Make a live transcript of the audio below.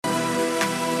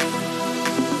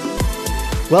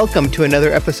Welcome to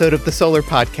another episode of the Solar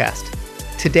Podcast.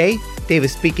 Today, Dave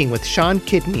is speaking with Sean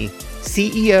Kidney,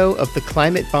 CEO of the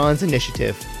Climate Bonds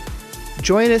Initiative.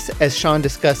 Join us as Sean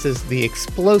discusses the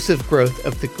explosive growth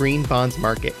of the green bonds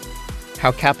market,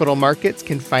 how capital markets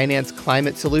can finance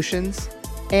climate solutions,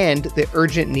 and the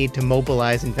urgent need to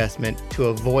mobilize investment to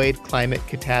avoid climate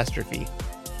catastrophe.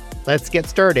 Let's get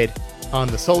started on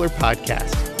the Solar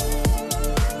Podcast.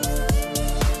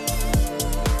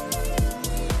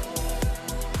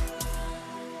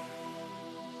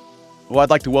 Well, I'd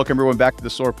like to welcome everyone back to the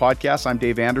Solar Podcast. I'm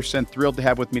Dave Anderson. Thrilled to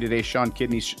have with me today Sean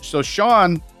Kidney. So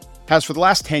Sean has, for the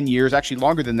last 10 years, actually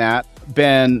longer than that,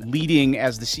 been leading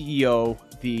as the CEO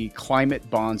the Climate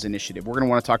Bonds Initiative. We're going to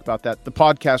want to talk about that. The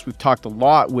podcast, we've talked a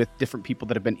lot with different people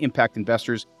that have been impact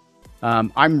investors.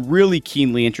 I'm really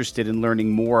keenly interested in learning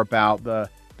more about the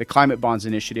Climate Bonds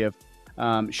Initiative.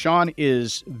 Sean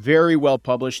is very well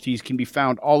published. He can be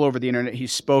found all over the internet.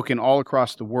 He's spoken all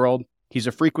across the world. He's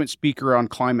a frequent speaker on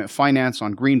climate finance,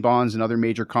 on green bonds, and other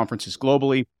major conferences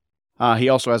globally. He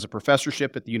also has a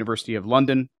professorship at the University of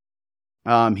London.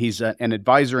 He's an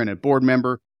advisor and a board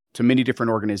member to many different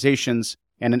organizations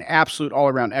and an absolute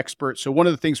all-around expert. So one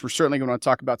of the things we're certainly going to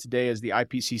talk about today is the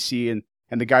IPCC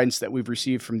and the guidance that we've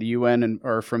received from the UN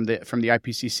or from the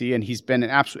IPCC, and he's been an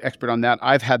absolute expert on that.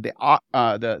 I've had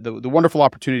the wonderful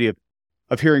opportunity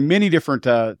of hearing many different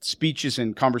speeches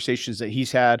and conversations that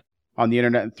he's had on the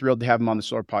internet, and thrilled to have him on the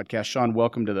Solar Podcast. Sean,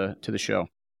 welcome to the show.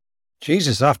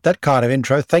 Jesus, after that kind of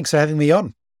intro, thanks for having me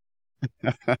on.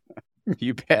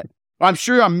 You bet. Well, I'm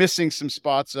sure I'm missing some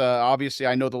spots. Obviously,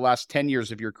 I know the last 10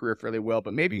 years of your career fairly well,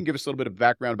 but maybe you can give us a little bit of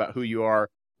background about who you are,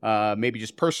 maybe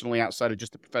just personally outside of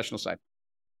just the professional side.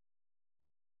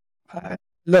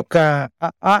 Look,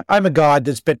 I'm a guy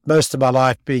that spent most of my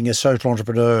life being a social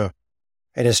entrepreneur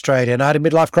in Australia, and I had a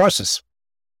midlife crisis.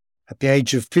 At the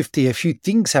age of 50, a few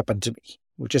things happened to me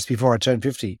just before I turned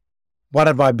 50. One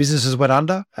of my businesses went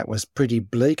under. That was pretty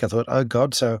bleak. I thought, oh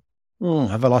God, so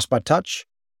have I lost my touch?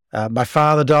 My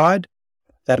father died.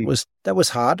 That was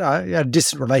hard. I had a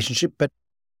distant relationship, but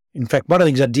in fact, one of the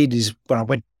things I did is when I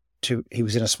went he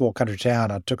was in a small country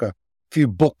town, I took a few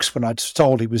books when I was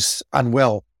told he was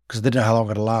unwell because I didn't know how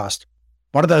long it'd last.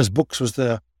 One of those books was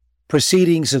the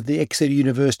Proceedings of the Exeter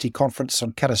University Conference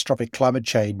on Catastrophic Climate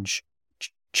Change,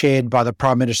 chaired by the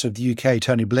Prime Minister of the UK,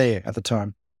 Tony Blair, at the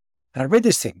time. And I read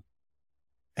this thing.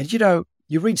 And, you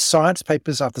read science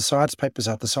papers after science papers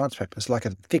after science papers, like a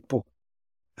thick book.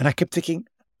 And I kept thinking,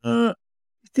 is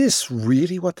this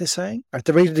really what they're saying? I have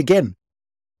to read it again.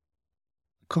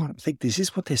 God, I think this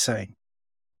is what they're saying.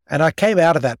 And I came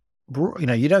out of that,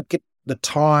 you don't get the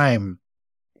time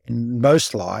in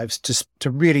most lives to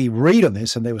really read on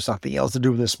this. And there was nothing else to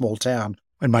do with a small town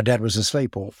when my dad was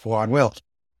asleep or unwell.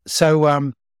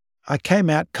 So, I came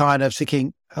out kind of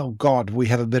thinking, oh God, we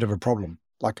have a bit of a problem,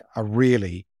 like a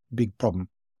really big problem,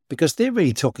 because they're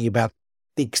really talking about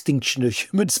the extinction of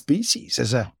human species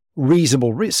as a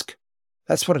reasonable risk.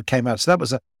 That's what it came out. So that was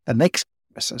the next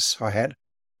crisis I had.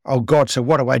 Oh God, so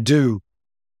what do I do?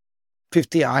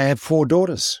 50, I have 4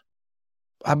 daughters.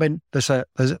 I mean, there's a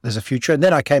future. And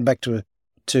then I came back to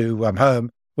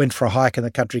home, went for a hike in the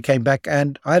country, came back,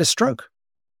 and I had a stroke.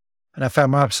 And I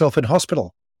found myself in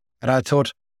hospital. And I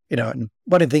thought, and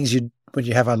one of the things when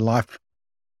you have a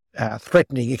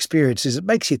life-threatening experience is it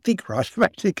makes you think, right? It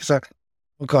makes you think, so,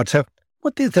 oh God, so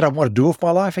what is it I want to do with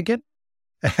my life again?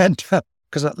 And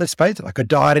because let's face it, I could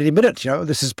die at any minute.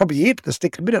 This is probably it, this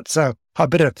next minute. So I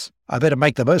better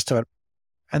make the most of it.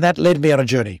 And that led me on a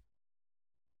journey.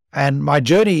 And my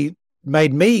journey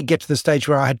made me get to the stage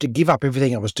where I had to give up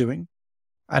everything I was doing,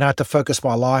 and I had to focus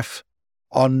my life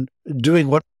on doing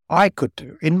what I could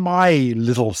do in my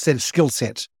little skill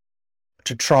set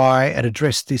to try and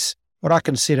address this, what I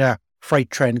consider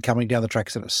freight train coming down the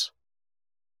tracks at us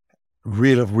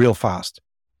real fast.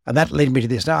 And that led me to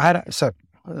this. Now,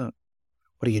 what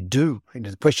do you do?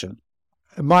 Into the question.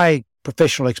 My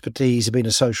professional expertise has been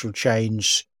a social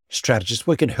change strategist,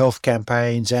 work in health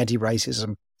campaigns,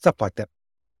 anti-racism, stuff like that.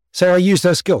 So I used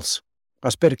those skills. I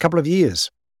spent a couple of years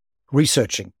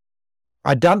researching.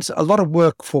 I'd done a lot of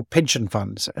work for pension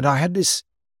funds, and I had this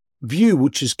view,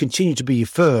 which has continued to be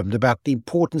affirmed, about the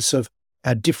importance of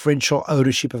a differential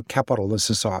ownership of capital in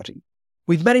society.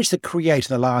 We've managed to create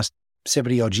in the last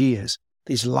 70-odd years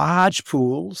these large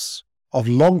pools of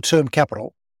long-term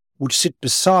capital which sit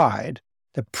beside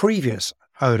the previous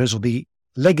owners or the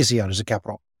legacy owners of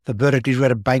capital, the vertically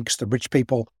integrated banks, the rich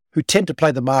people who tend to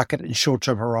play the market in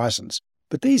short-term horizons.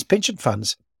 But these pension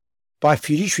funds, by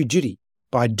fiduciary duty,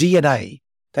 by DNA,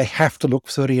 they have to look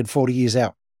 30 and 40 years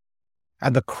out.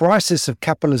 And the crisis of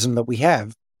capitalism that we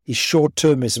have is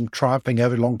short-termism triumphing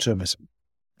over long-termism.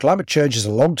 Climate change is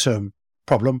a long-term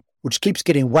problem which keeps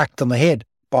getting whacked on the head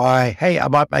by, hey, I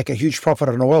might make a huge profit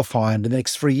on an oil find in the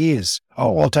next 3 years.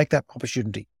 Oh, I'll take that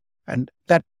opportunity. And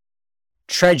that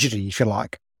tragedy, if you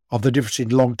like, of the difference in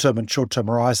long-term and short-term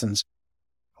horizons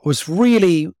was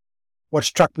really what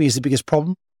struck me as the biggest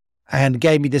problem and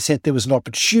gave me the sense there was an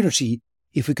opportunity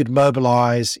if we could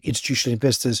mobilize institutional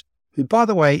investors who, by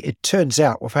the way, it turns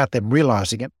out, without them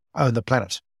realizing it, own the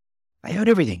planet. They own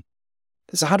everything.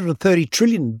 There's $130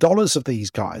 trillion of these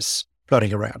guys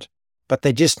floating around, but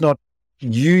they're just not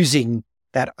using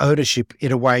that ownership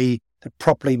in a way that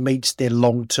properly meets their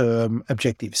long-term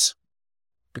objectives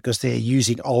because they're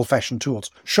using old-fashioned tools,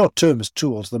 short-term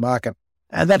tools of the market.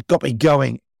 And that got me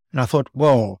going. And I thought,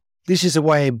 well, this is a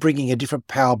way of bringing a different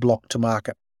power block to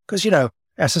market. Because,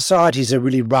 our societies are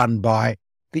really run by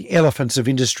the elephants of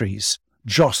industries,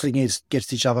 jostling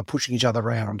against each other, pushing each other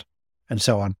around, and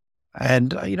so on.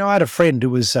 And, I had a friend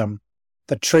who was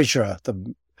the treasurer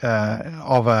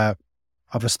of a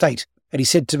state. And he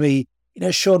said to me,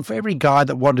 Sean, for every guy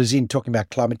that wanders in talking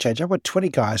about climate change, I've got 20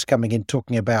 guys coming in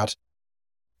talking about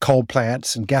coal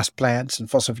plants and gas plants and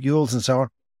fossil fuels and so on.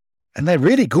 And they're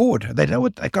really good. They know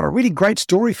it. They've got a really great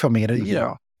story for me. And,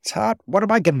 it's hard. What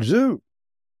am I going to do?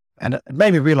 And it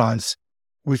made me realize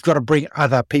we've got to bring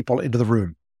other people into the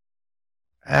room.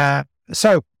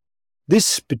 So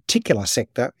this particular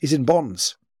sector is in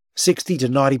bonds, 60 to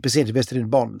 90% invested in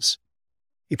bonds.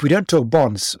 If we don't talk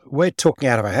bonds, we're talking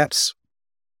out of our hats.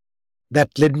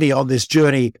 That led me on this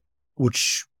journey,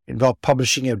 which involved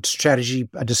publishing a strategy,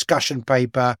 a discussion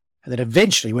paper, and then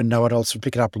eventually, when no one else would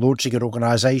pick it up, launching an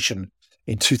organization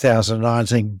in 2009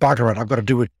 saying, bugger it, I've got to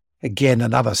do it again,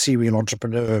 another serial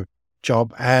entrepreneur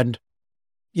job. And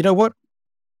you know what?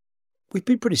 We've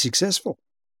been pretty successful.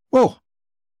 Well,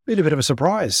 been a bit of a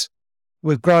surprise.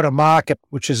 We've grown a market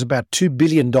which is about $2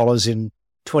 billion in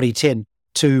 2010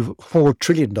 to $4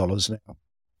 trillion now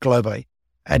globally,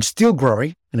 and still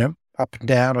growing, up and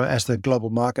down as the global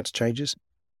markets changes.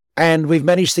 And we've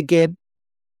managed to get,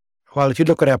 well, if you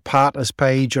look at our partners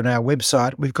page on our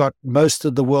website, we've got most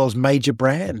of the world's major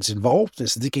brands involved.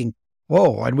 Just thinking,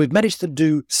 whoa, and we've managed to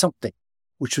do something,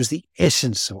 which was the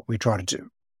essence of what we're trying to do.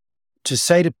 To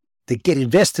say to get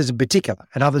investors in particular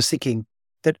and others thinking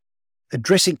that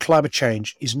addressing climate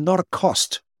change is not a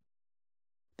cost.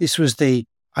 This was the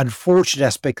unfortunate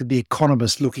aspect of the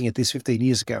economists looking at this 15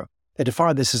 years ago. They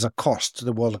defined this as a cost to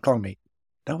the world economy.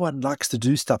 No one likes to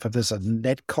do stuff if there's a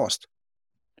net cost.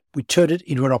 We turned it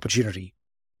into an opportunity.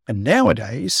 And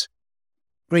nowadays,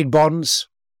 green bonds,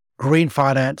 green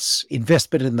finance,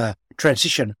 investment in the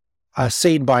transition are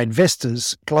seen by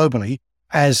investors globally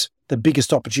as the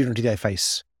biggest opportunity they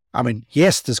face. I mean,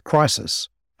 yes, there's crisis,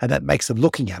 and that makes them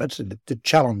looking at it, and the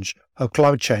challenge of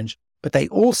climate change, but they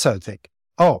also think,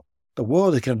 oh, the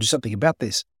world is going to do something about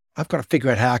this. I've got to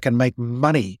figure out how I can make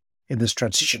money in this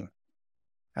transition.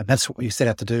 And that's what we set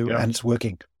out to do, and it's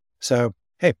working. So,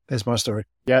 hey, there's my story.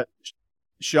 Yeah.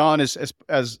 Sean, as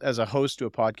a host to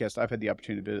a podcast, I've had the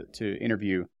opportunity to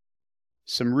interview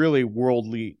some really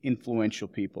worldly influential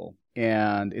people.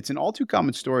 And it's an all too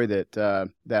common story that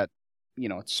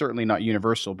it's certainly not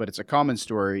universal, but it's a common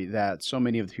story that so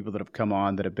many of the people that have come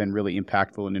on that have been really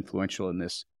impactful and influential in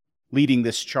this, leading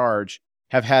this charge,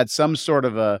 have had some sort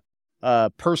of a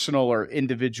personal or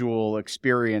individual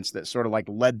experience that sort of like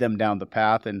led them down the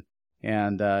path.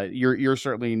 And you're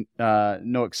certainly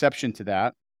no exception to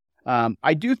that.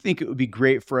 I do think it would be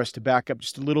great for us to back up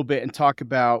just a little bit and talk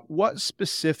about what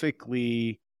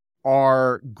specifically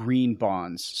are green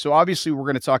bonds. So obviously we're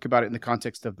going to talk about it in the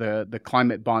context of the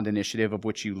climate bond initiative of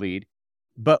which you lead.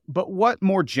 But what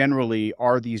more generally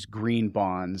are these green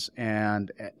bonds?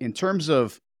 And in terms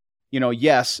of,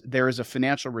 yes, there is a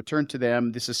financial return to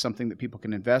them. This is something that people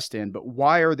can invest in, but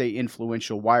why are they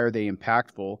influential? Why are they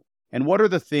impactful? And what are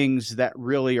the things that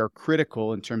really are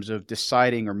critical in terms of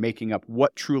deciding or making up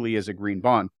what truly is a green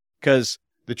bond? Because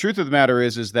the truth of the matter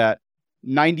is that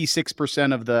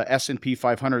 96% of the S&P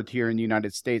 500 here in the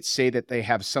United States say that they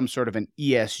have some sort of an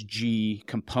ESG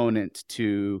component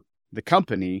to the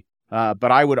company.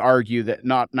 But I would argue that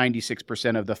not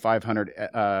 96% of the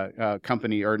 500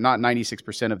 company, or not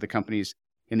 96% of the companies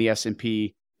in the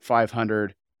S&P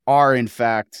 500 are in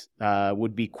fact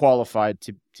would be qualified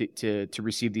to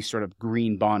receive these sort of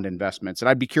green bond investments. And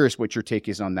I'd be curious what your take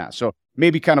is on that. So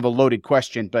maybe kind of a loaded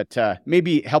question, but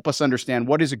maybe help us understand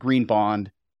what is a green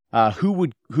bond, who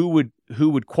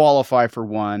would qualify for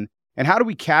one, and how do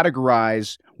we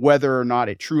categorize whether or not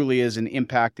it truly is an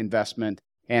impact investment,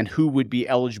 and who would be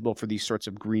eligible for these sorts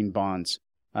of green bonds,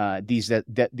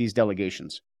 these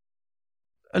delegations?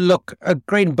 Look, a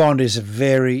green bond is a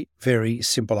very, very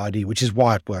simple idea, which is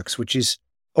why it works, which is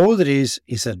All it is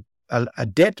a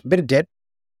debt, a bit of debt,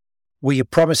 where you're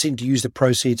promising to use the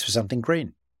proceeds for something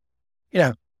green.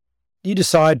 You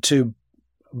decide to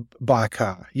buy a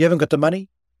car. You haven't got the money.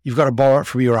 You've got to borrow it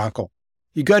from your uncle.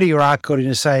 You go to your uncle and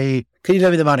you say, can you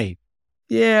lend me the money?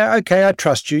 Yeah, okay, I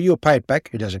trust you. You'll pay it back.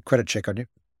 He does a credit check on you.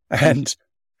 And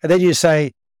then you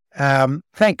say,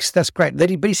 thanks, that's great. But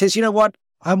he says, you know what?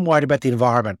 I'm worried about the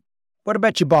environment. What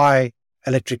about you buy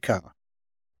electric car?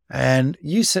 And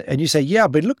you say, yeah,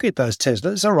 I've been looking at those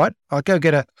Teslas. All right, I'll go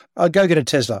get a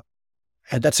Tesla.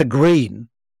 And that's a green.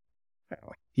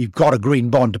 You've got a green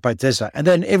bond to pay Tesla. And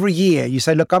then every year you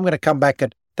say, look, I'm going to come back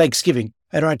at Thanksgiving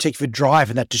and I take you for a drive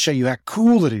and that to show you how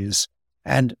cool it is.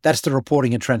 And that's the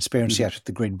reporting and transparency out of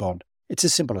the green bond. It's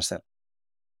as simple as that.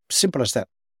 Simple as that.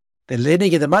 They're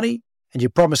lending you the money and you're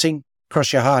promising,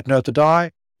 cross your heart, no to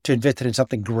die, to invest it in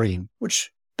something green,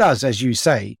 which does, as you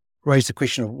say, raise the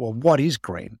question of, well, what is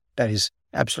green? That is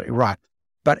absolutely right.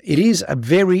 But it is a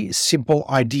very simple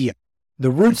idea.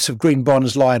 The roots of green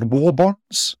bonds lie in war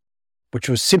bonds, which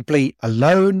was simply a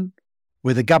loan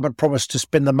where the government promised to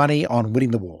spend the money on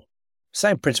winning the war.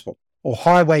 Same principle. Or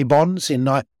highway bonds in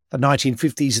the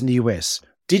 1950s in the US.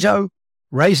 Ditto,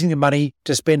 raising the money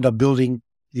to spend on building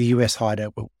the US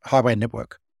highway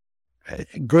network.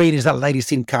 Green is the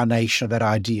latest incarnation of that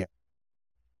idea.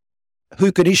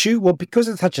 Who could issue? Well, because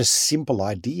it's such a simple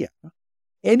idea,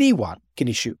 anyone can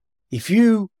issue. If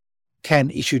you can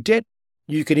issue debt,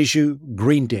 you can issue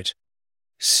green debt,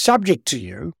 subject to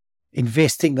you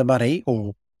investing the money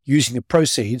or using the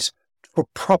proceeds for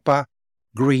proper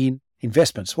green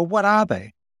investments. Well, what are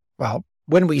they? Well,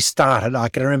 when we started, I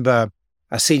can remember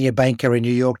a senior banker in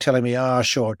New York telling me,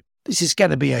 sure, this is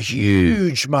going to be a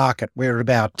huge market. We're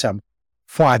about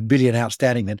 $5 billion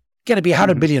outstanding then. Going to be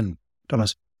 $100 billion.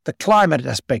 The climate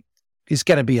aspect is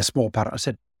going to be a small part. I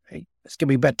said, hey, it's going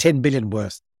to be about $10 billion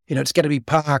worth. It's going to be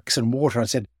parks and water. I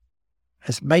said,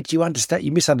 mate,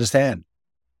 you misunderstand.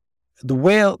 The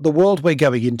world we're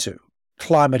going into,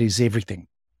 climate is everything.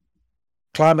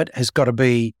 Climate has got to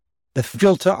be the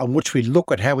filter on which we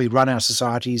look at how we run our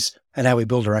societies and how we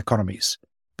build our economies,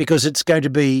 because it's going to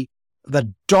be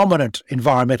the dominant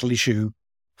environmental issue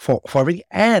for everything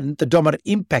and the dominant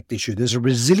impact issue. There's a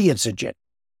resilience agenda.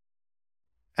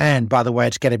 And by the way,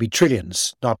 it's going to be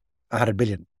trillions, not 100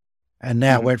 billion. And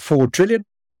now we're at 4 trillion.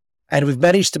 And we've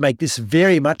managed to make this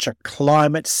very much a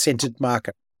climate-centered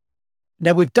market.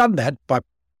 Now, we've done that by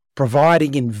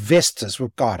providing investors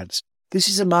with guidance. This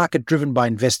is a market driven by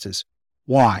investors.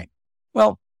 Why?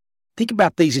 Well, think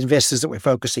about these investors that we're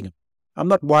focusing on. I'm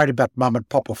not worried about mum and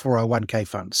pop or 401k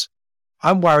funds.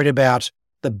 I'm worried about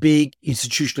the big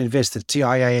institutional investors,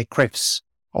 TIAA, CREFs,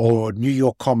 or New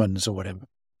York Commons or whatever,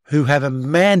 who have a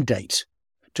mandate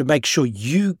to make sure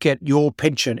you get your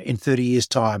pension in 30 years'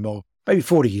 time or maybe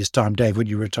 40 years' time, Dave, when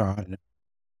you retire.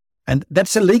 And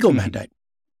that's a legal mandate.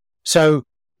 So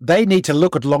they need to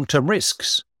look at long-term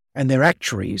risks, and their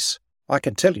actuaries, I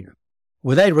can tell you,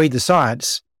 when they read the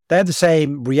science, they have the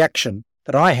same reaction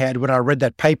that I had when I read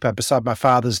that paper beside my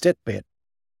father's deathbed,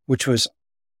 which was,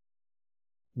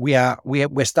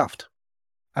 we're stuffed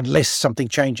unless something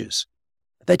changes.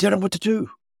 They don't know what to do,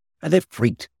 and they're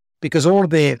freaked because all of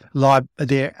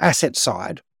their asset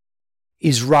side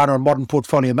is run on modern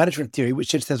portfolio management theory, which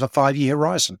just has a 5-year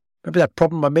horizon. Remember that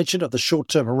problem I mentioned of the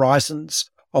short-term horizons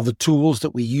of the tools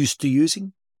that we're used to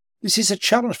using? This is a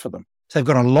challenge for them. So they've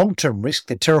got a long-term risk.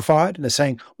 They're terrified and they're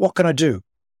saying, what can I do?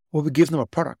 Well, we give them a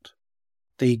product.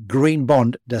 The green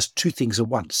bond does 2 things at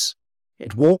once.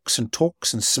 It walks and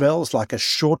talks and smells like a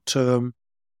short-term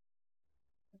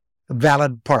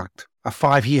valid product, a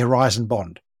 5-year horizon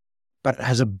bond. But it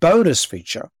has a bonus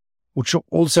feature which will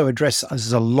also address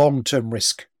as a long-term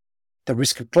risk, the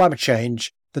risk of climate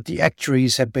change that the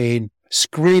actuaries have been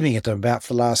screaming at them about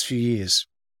for the last few years.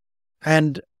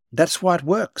 And that's why it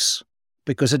works,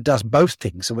 because it does both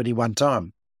things at any one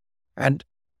time. And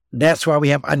that's why we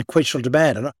have unquenchable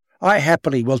demand. And I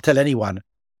happily will tell anyone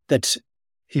that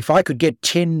if I could get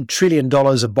 $10 trillion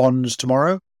of bonds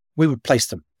tomorrow, we would place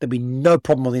them. There'd be no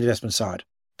problem on the investment side.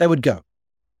 They would go.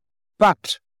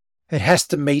 But it has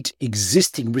to meet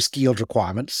existing risk yield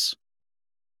requirements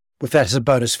with that as a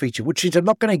bonus feature, which means I'm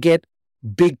not going to get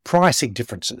big pricing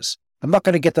differences. I'm not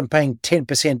going to get them paying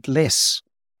 10% less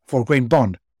for a green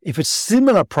bond. If it's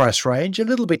similar price range, a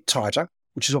little bit tighter,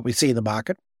 which is what we see in the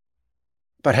market,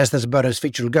 but has this bonus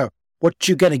feature to go, what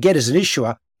you're going to get as an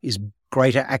issuer is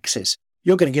greater access.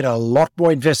 You're going to get a lot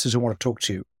more investors who want to talk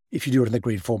to you if you do it in the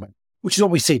green format, which is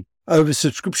what we've seen.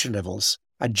 Oversubscription levels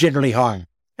are generally higher,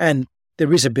 and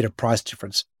there is a bit of price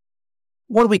difference.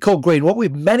 What do we call green? What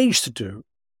we've managed to do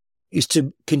is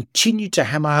to continue to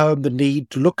hammer home the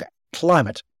need to look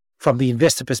climate from the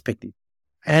investor perspective.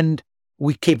 And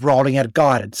we keep rolling out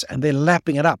guidance and they're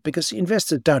lapping it up because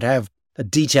investors don't have the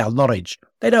detailed knowledge.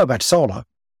 They know about solar.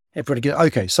 Everybody goes,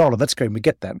 okay, solar, that's green, we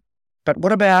get that. But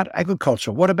what about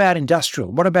agriculture? What about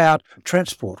industrial? What about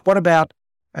transport? What about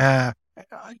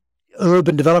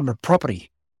urban development property?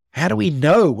 How do we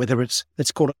know whether it's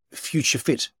called future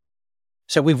fit?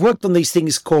 So we've worked on these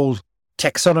things called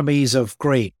taxonomies of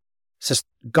green, just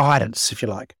guidance, if you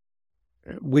like.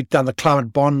 We've done the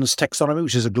climate bonds taxonomy,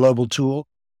 which is a global tool.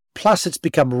 Plus, it's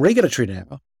become regulatory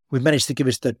now. We've managed to give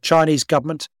us the Chinese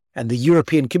government and the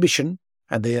European Commission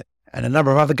and a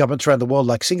number of other governments around the world,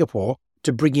 like Singapore,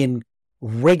 to bring in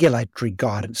regulatory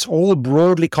guidance, all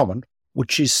broadly common,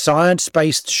 which is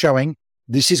science-based, showing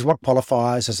this is what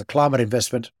qualifies as a climate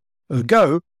investment.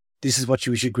 Ergo, this is what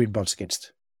you issue green bonds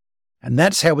against. And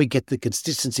that's how we get the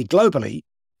consistency globally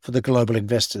for the global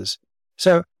investors.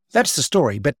 So that's the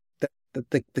story. But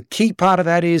the key part of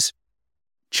that is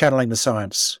channeling the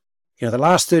science. The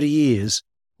last 30 years,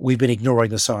 we've been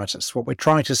ignoring the scientists. What we're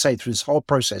trying to say through this whole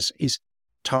process is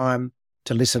time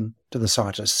to listen to the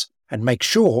scientists and make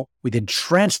sure we then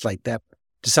translate that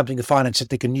to something the finance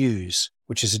sector can use,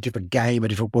 which is a different game, a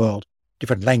different world,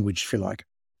 different language, if you like.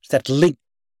 It's that link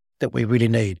that we really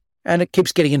need. And it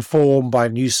keeps getting informed by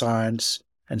new science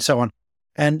and so on.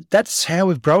 And that's how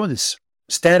we've grown this.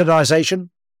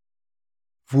 Standardization,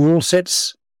 rule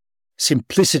sets,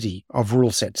 simplicity of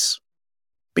rule sets.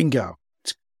 Bingo.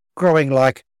 It's growing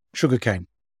like sugarcane.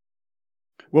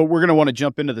 Well, we're going to want to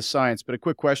jump into the science, but a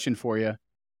quick question for you.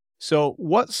 So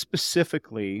what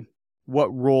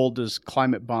role does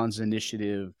Climate Bonds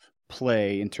Initiative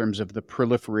play in terms of the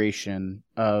proliferation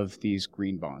of these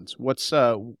green bonds? What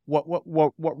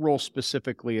role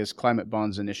specifically is Climate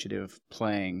Bonds Initiative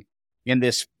playing in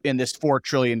this $4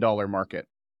 trillion market?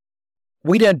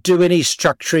 We don't do any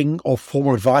structuring or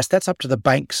formal advice. That's up to the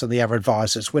banks and the other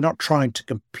advisors. We're not trying to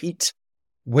compete.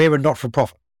 We're a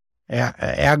not-for-profit.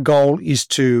 Our goal is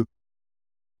to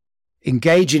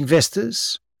engage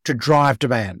investors to drive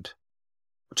demand,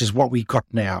 which is what we've got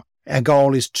now. Our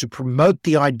goal is to promote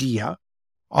the idea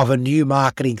of a new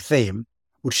marketing theme,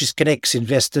 which just connects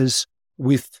investors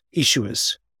with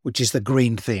issuers, which is the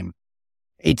green theme.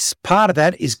 It's part of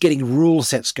that is getting rule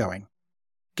sets going,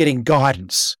 getting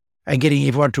guidance, and getting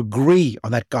everyone to agree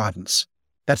on that guidance.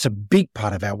 That's a big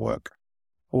part of our work.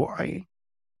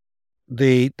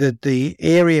 The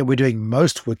area we're doing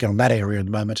most work on that area at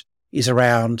the moment is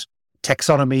around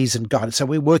taxonomies and guidance. So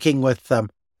we're working with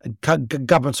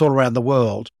governments all around the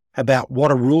world about what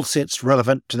are rule sets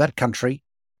relevant to that country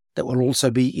that will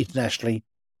also be internationally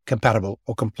compatible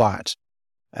or compliant.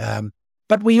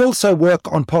 But we also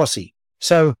work on policy.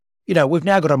 So, we've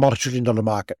now got a multi-trillion-dollar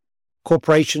market.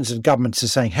 Corporations and governments are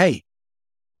saying, hey,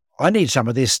 I need some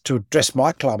of this to address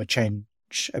my climate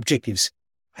change objectives.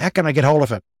 How can I get hold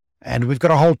of it? And we've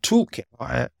got a whole toolkit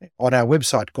on our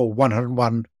website called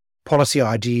 101 Policy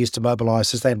Ideas to Mobilize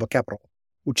Sustainable Capital,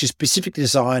 which is specifically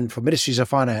designed for ministries of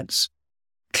finance,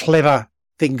 clever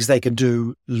things they can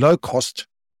do, low cost,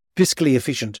 fiscally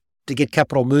efficient, to get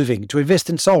capital moving, to invest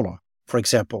in solar, for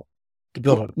example. To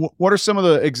build it. What are some of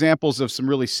the examples of some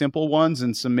really simple ones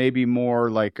and some maybe more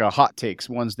like hot takes,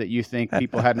 ones that you think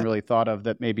people hadn't really thought of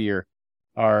that maybe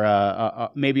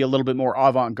are maybe a little bit more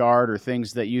avant-garde, or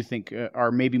things that you think are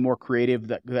maybe more creative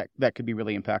that could be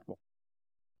really impactful?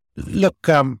 Look,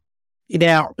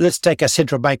 let's take our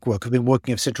central bank work. We've been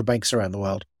working with central banks around the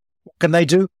world. What can they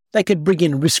do? They could bring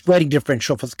in risk rating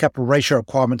differential for the capital ratio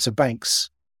requirements of banks,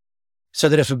 so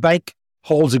that if a bank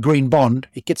holds a green bond,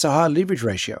 it gets a higher leverage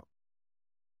ratio.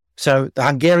 So the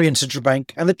Hungarian central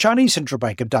bank and the Chinese central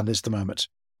bank have done this at the moment.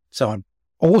 So on.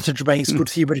 All central banks could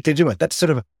theoretically do it. That's sort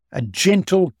of a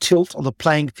gentle tilt on the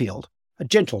playing field, a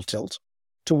gentle tilt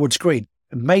towards green.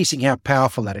 Amazing how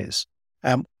powerful that is.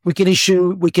 We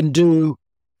can do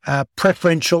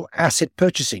preferential asset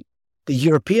purchasing. The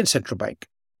European Central Bank,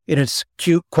 in its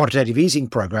quantitative easing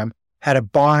program, had a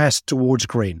bias towards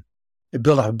green. It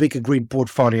built up a bigger green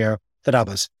portfolio than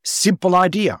others. Simple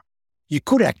idea. You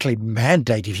could actually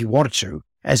mandate, if you wanted to,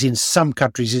 as in some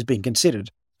countries is being considered,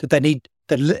 that they need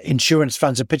the insurance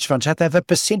funds and pension funds have to have a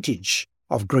percentage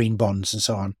of green bonds and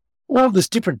so on. Well, there's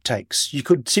different takes. You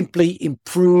could simply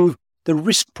improve the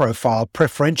risk profile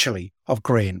preferentially of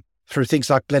green through things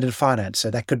like blended finance.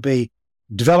 So that could be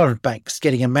development banks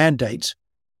getting a mandate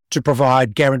to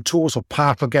provide guarantors or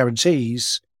partial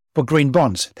guarantees for green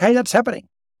bonds. Hey, that's happening.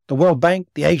 The World Bank,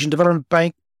 the Asian Development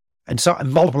Bank, and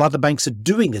multiple other banks are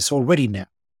doing this already now.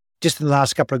 Just in the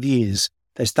last couple of years,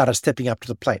 they started stepping up to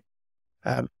the plate.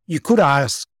 You could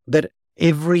ask that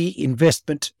every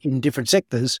investment in different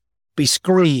sectors be be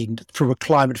screened through a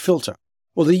climate filter.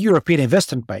 Well, the European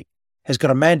Investment Bank has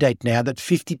got a mandate now that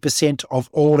 50% of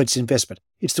all its investment,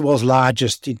 it's the world's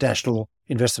largest international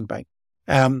investment bank,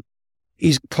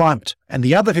 is climate. And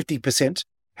the other 50%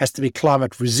 has to be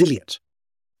climate resilient.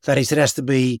 That is, it has to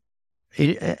be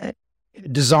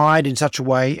designed in such a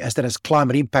way as that as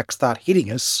climate impacts start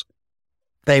hitting us,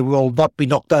 they will not be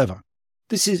knocked over.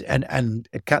 This is,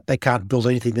 they can't build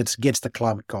anything that's against the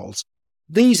climate goals.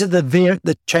 These are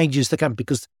the changes that come,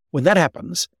 because when that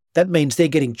happens, that means they're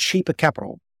getting cheaper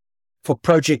capital for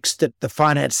projects that the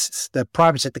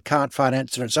private sector can't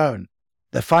finance on its own.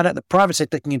 The private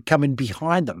sector can come in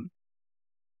behind them,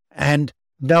 and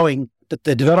knowing that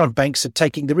the development banks are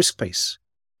taking the risk piece.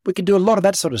 We can do a lot of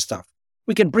that sort of stuff.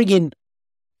 We can bring in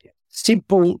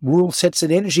simple rule sets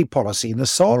in energy policy in the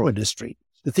solar industry.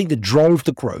 The thing that drove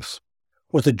the growth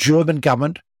was the German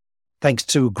government, thanks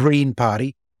to a Green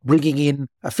Party, bringing in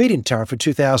a feed-in tariff in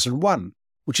 2001,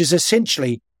 which is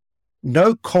essentially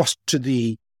no cost to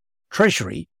the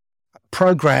Treasury, a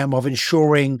program of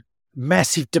ensuring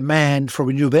massive demand for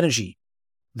renewable energy.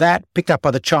 That, picked up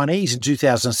by the Chinese in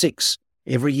 2006,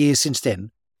 every year since then,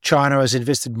 China has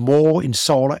invested more in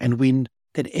solar and wind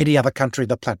than any other country on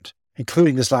the planet,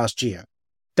 including this last year.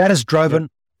 That has driven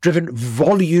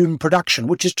volume production,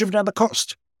 which has driven down the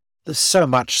cost. There's so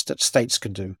much that states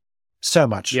can do. So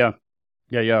much. Yeah,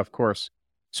 of course.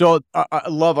 So I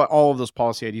love all of those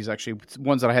policy ideas, actually,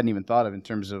 ones that I hadn't even thought of in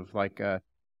terms of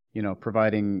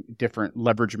providing different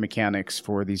leverage mechanics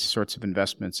for these sorts of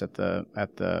investments at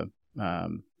the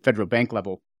federal bank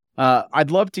level.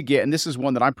 I'd love to get, and this is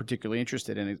one that I'm particularly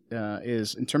interested in,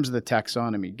 is in terms of the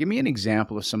taxonomy. Give me an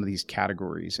example of some of these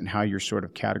categories and how you're sort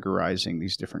of categorizing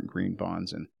these different green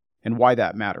bonds and why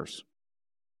that matters.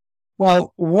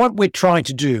 Well, what we're trying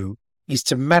to do is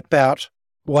to map out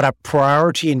what are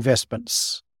priority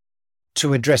investments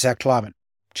to address our climate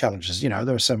challenges.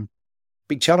 There are some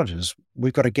big challenges.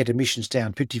 We've got to get emissions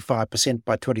down 55%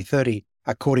 by 2030,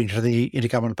 according to the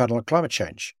Intergovernmental Panel on Climate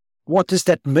Change. What does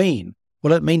that mean?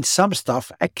 Well, it means some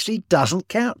stuff actually doesn't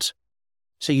count.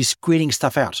 So you're screening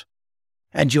stuff out.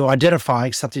 And you're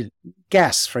identifying something.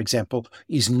 Gas, for example,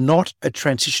 is not a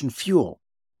transition fuel.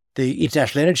 The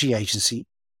International Energy Agency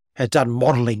has done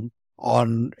modelling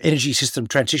on energy system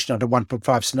transition under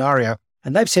 1.5 scenario,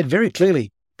 and they've said very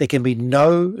clearly there can be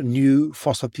no new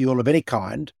fossil fuel of any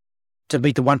kind to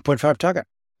meet the 1.5 target.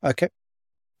 Okay,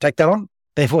 take that on.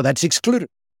 Therefore, that's excluded.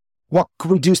 What could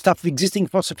we do stuff with existing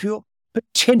fossil fuel?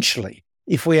 Potentially,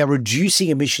 if we are reducing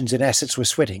emissions in assets we're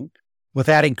sweating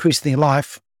without increasing their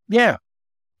life, yeah,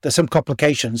 there's some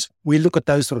complications. We look at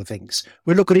those sort of things.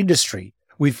 We look at industry.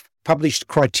 We've published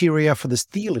criteria for the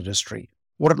steel industry,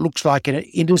 what it looks like in an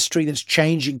industry that's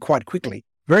changing quite quickly,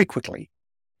 very quickly,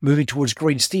 moving towards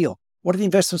green steel. What do the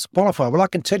investments qualify? Well, I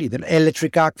can tell you that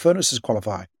electric arc furnaces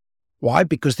qualify. Why?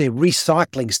 Because they're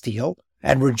recycling steel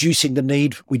and reducing the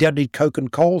need. We don't need coke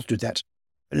and coal to do that.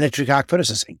 Electric arc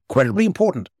furnaces, incredibly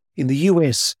important. In the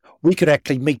US, we could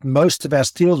actually meet most of our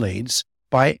steel needs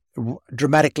by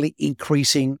dramatically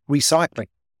increasing recycling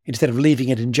instead of leaving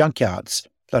it in junkyards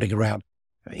floating around.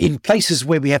 In places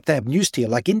where we have to have new steel,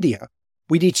 like India,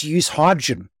 we need to use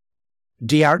hydrogen,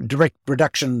 direct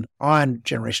reduction iron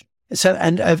generation. So,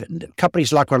 and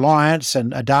companies like Reliance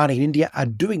and Adani in India are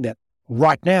doing that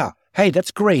right now. Hey,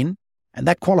 that's green, and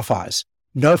that qualifies.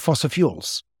 No fossil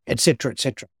fuels, etc.,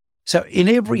 etc. So in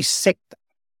every sector,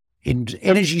 in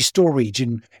energy storage,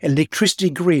 in electricity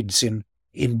grids,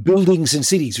 in buildings and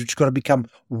cities, which have got to become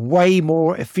way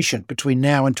more efficient between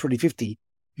now and 2050,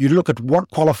 you look at what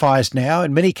qualifies now.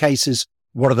 In many cases,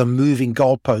 what are the moving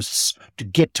goalposts to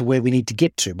get to where we need to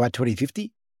get to by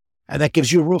 2050? And that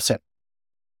gives you a rule set.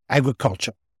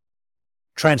 Agriculture,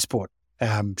 transport,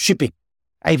 shipping,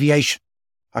 aviation.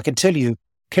 I can tell you,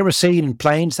 kerosene in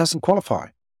planes doesn't qualify.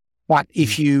 But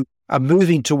if you are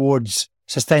moving towards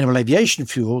sustainable aviation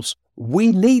fuels,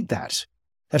 we need that.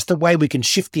 That's the way we can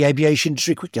shift the aviation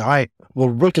industry quickly. I will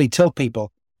regularly tell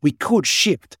people we could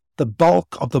shift the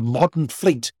bulk of the modern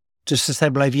fleet to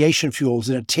sustainable aviation fuels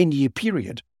in a 10-year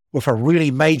period with a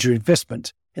really major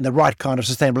investment in the right kind of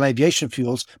sustainable aviation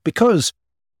fuels, because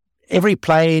every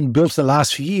plane built in the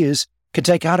last few years can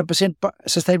take 100%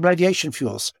 sustainable aviation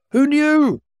fuels. Who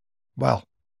knew? Well,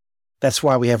 that's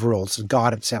why we have rules and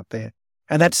guidance out there.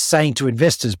 And that's saying to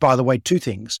investors, by the way, two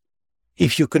things.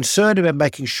 If you're concerned about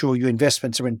making sure your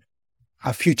investments are in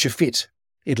a future fit,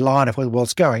 in line of where the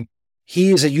world's going,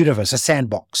 here's a universe, a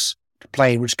sandbox to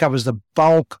play in, which covers the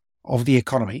bulk of the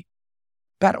economy.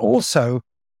 But also,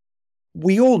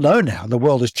 we all know now the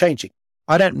world is changing.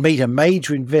 I don't meet a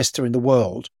major investor in the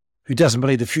world who doesn't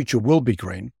believe the future will be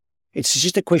green. It's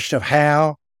just a question of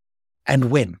how and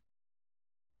when.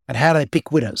 And how do they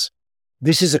pick winners?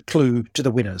 This is a clue to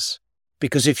the winners,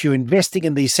 because if you're investing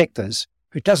in these sectors,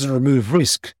 it doesn't remove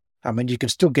risk. I mean, you can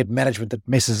still get management that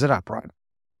messes it up, right?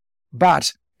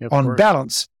 But on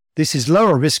balance, this is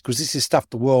lower risk because this is stuff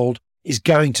the world is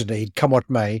going to need, come what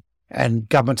may, and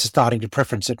governments are starting to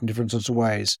preference it in different sorts of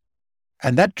ways.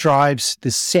 And that drives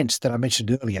this sense that I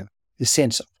mentioned earlier, this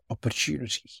sense of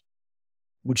opportunity,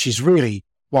 which is really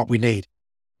what we need.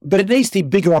 But it needs the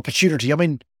bigger opportunity. I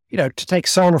mean, to take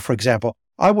solar, for example,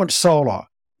 I want solar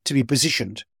to be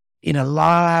positioned in a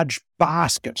large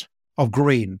basket of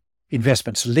green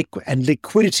investments, and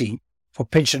liquidity for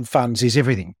pension funds is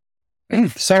everything.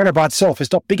 Solar by itself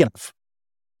is not big enough.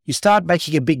 You start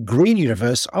making a big green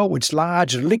universe, it's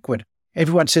large and liquid.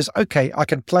 Everyone says, okay, I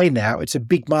can play now. It's a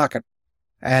big market.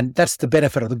 And that's the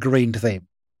benefit of the green theme.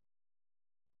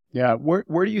 Yeah.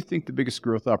 Where do you think the biggest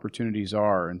growth opportunities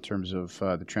are in terms of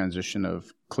the transition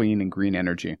of clean and green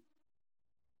energy?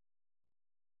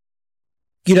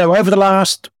 Over the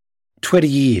last 20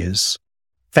 years,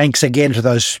 thanks again to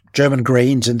those German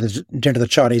Greens and to the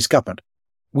Chinese government,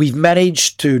 we've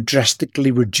managed to drastically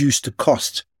reduce the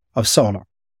cost of solar.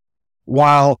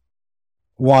 While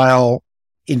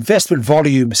investment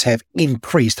volumes have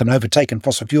increased and overtaken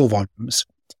fossil fuel volumes,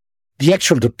 the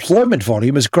actual deployment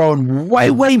volume has grown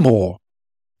way, way more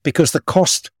because the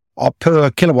cost per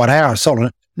kilowatt hour of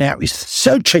solar now is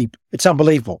so cheap, it's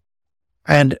unbelievable.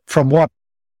 And from what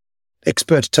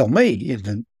experts tell me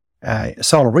in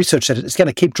solar research, that it's going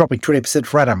to keep dropping 20%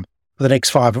 per annum for the next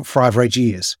five or 8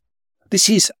 years. This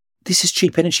is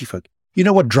cheap energy, folk. You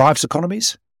know what drives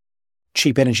economies?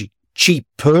 Cheap energy.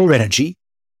 Cheaper energy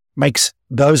makes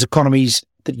those economies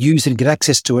that use and get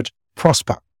access to it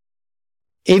prosper.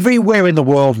 Everywhere in the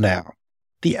world now,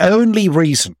 the only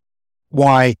reason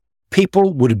why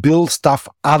people would build stuff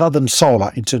other than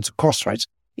solar in terms of cost rates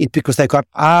is because they've got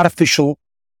artificial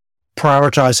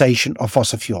prioritization of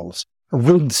fossil fuels,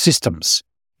 rigged systems.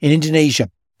 In Indonesia,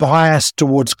 biased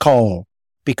towards coal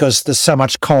because there's so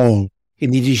much coal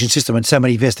in the Indonesian system and so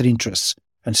many vested interests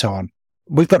and so on.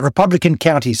 We've got Republican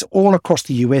counties all across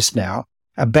the US now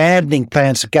abandoning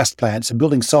gas plants and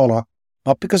building solar,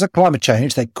 not because of climate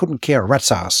change. They couldn't care a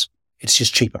rat's ass. It's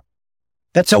just cheaper.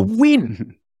 That's a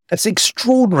win. That's an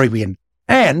extraordinary win.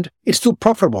 And it's still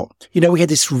profitable. We had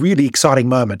this really exciting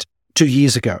moment 2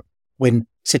 years ago when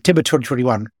September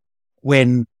 2021,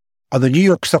 when on the New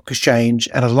York Stock Exchange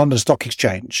and the London Stock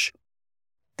Exchange,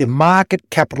 the market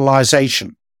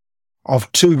capitalization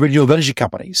of two renewable energy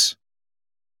companies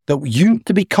that used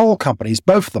to be coal companies,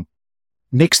 both of them,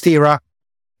 NextEra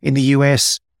in the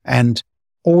US and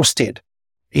Ørsted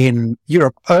in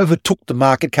Europe, overtook the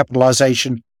market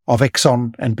capitalization of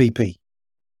Exxon and BP.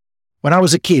 When I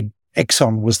was a kid,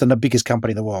 Exxon was the biggest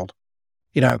company in the world.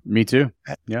 Me too.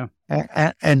 Yeah.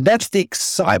 And that's the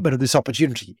excitement of this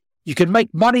opportunity. You can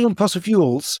make money on fossil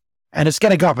fuels, and it's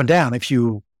going to go up and down. If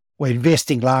you were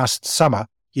investing last summer,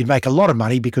 you'd make a lot of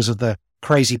money because of the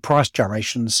crazy price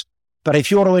gyrations. But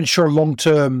if you want to ensure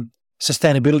long-term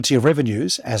sustainability of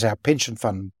revenues, as our pension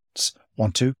funds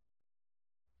want to,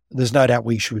 there's no doubt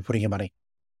we should be putting in money.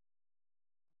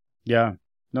 Yeah.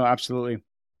 No, absolutely.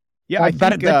 Yeah, I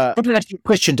think... What did ask you a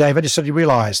question, Dave? I just suddenly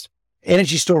realised.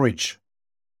 Energy storage,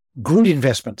 grid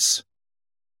investments,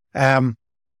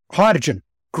 hydrogen,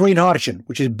 green hydrogen,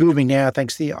 which is booming now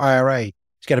thanks to the IRA.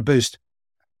 It's going to boost.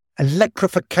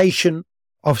 Electrification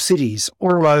of cities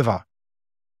all over.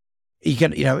 You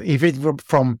can, everything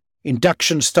from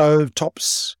induction stove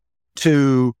tops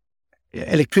to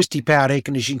electricity-powered air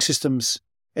conditioning systems,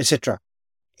 etc.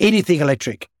 Anything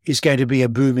electric is going to be a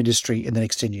boom industry in the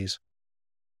next 10 years.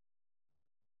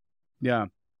 Yeah.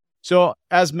 So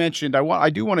as mentioned, I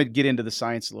do want to get into the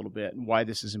science a little bit and why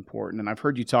this is important. And I've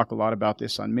heard you talk a lot about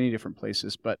this on many different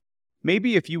places, but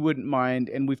maybe if you wouldn't mind,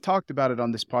 and we've talked about it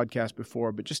on this podcast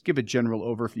before, but just give a general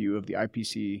overview of the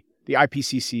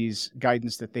IPCC's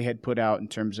guidance that they had put out in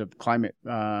terms of climate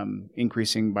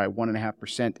increasing by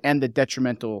 1.5% and the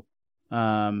detrimental,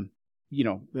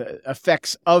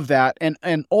 effects of that,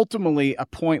 and ultimately a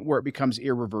point where it becomes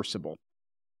irreversible.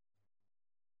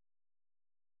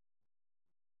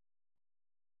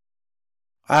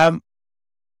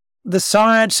 The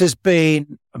science has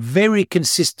been very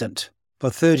consistent for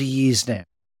 30 years now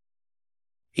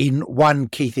in one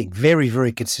key thing, very,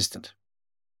 very consistent,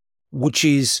 which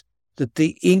is that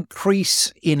the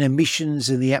increase in emissions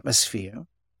in the atmosphere,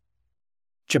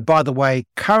 which are, by the way,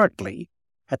 currently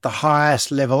at the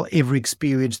highest level ever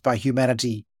experienced by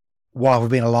humanity while we've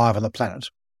been alive on the planet,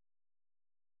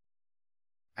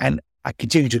 and are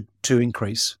continuing to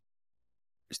increase,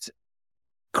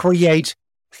 create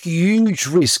huge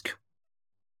risk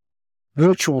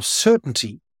virtual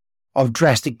certainty of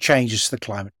drastic changes to the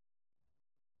climate.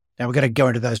 Now, we're going to go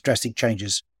into those drastic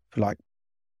changes, if you like.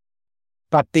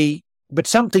 But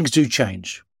some things do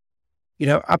change.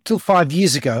 Up till 5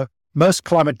 years ago, most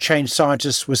climate change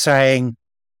scientists were saying,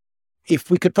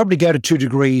 if we could probably go to 2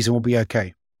 degrees and we'll be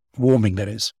okay. Warming, that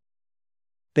is.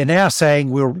 They're now saying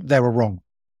they were wrong.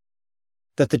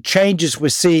 That the changes we're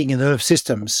seeing in the Earth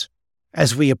systems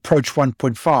as we approach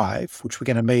 1.5, which we're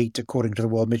going to meet, according to the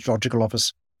World Meteorological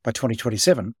Office, by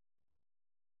 2027,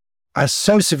 are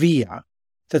so severe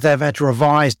that they've had to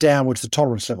revise downwards the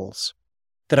tolerance levels,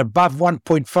 that above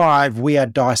 1.5, we are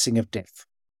dicing of death.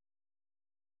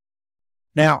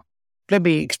 Now, let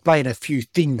me explain a few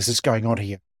things that's going on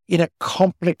here. In a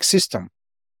complex system,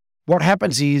 what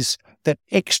happens is that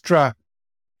extra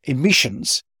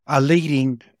emissions are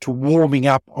leading to warming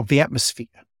up of the atmosphere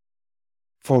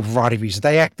for a variety of reasons.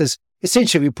 They act as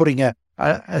essentially we're putting a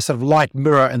sort of light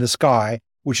mirror in the sky,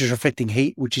 which is reflecting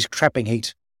heat, which is trapping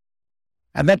heat.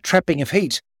 And that trapping of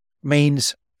heat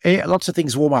means lots of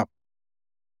things warm up.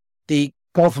 The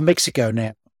Gulf of Mexico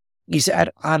now is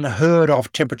at unheard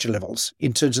of temperature levels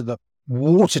in terms of the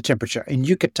water temperature. In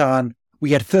Yucatan,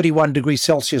 we had 31 degrees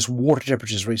Celsius water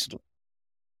temperatures recently.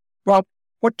 Well,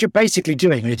 what you're basically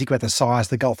doing when you think about the size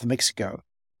of the Gulf of Mexico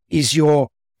is you're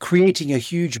creating a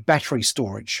huge battery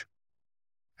storage.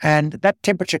 And that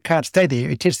temperature can't stay there.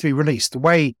 It tends to be released. The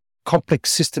way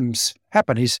complex systems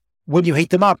happen is when you heat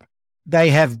them up,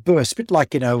 they have bursts, a bit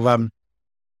like,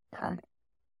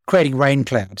 creating rain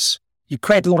clouds. You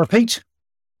create a lot of heat,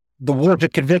 the water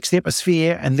convects the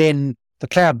atmosphere, and then the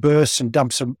cloud bursts and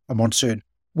dumps a monsoon.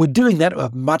 We're doing that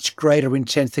with much greater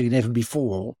intensity than ever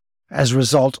before as a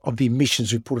result of the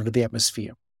emissions we put into the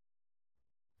atmosphere.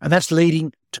 And that's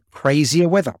leading to crazier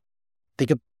weather.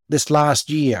 Think of this last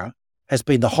year has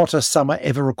been the hottest summer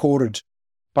ever recorded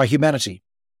by humanity.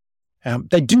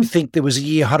 They do think there was a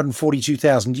year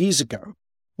 142,000 years ago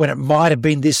when it might have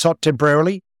been this hot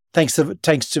temporarily, thanks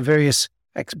to various,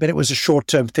 but it was a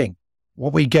short-term thing.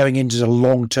 What we're going into is a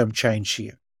long-term change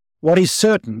here. What is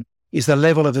certain is the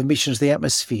level of emissions to the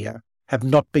atmosphere have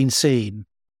not been seen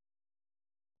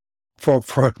for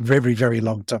a very, very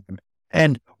long time.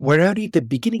 And we're only at the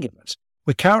beginning of it.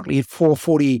 We're currently at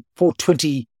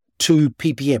 422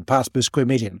 ppm, parts per square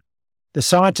million. The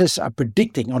scientists are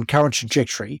predicting on current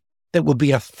trajectory that will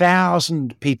be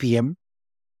 1,000 ppm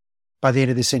by the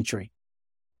end of this century.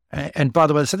 And by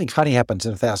the way, something funny happens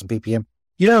at 1,000 ppm.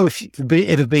 If you've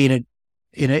ever been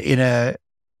in a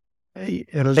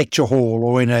lecture hall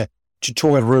or in a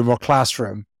tutorial room or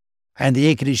classroom, and the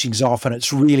air conditioning's off and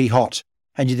it's really hot,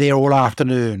 and you're there all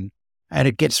afternoon, and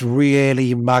it gets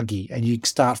really muggy, and you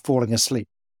start falling asleep.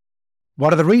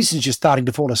 One of the reasons you're starting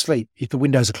to fall asleep, if the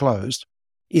windows are closed,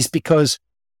 is because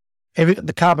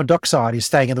the carbon dioxide is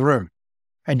staying in the room,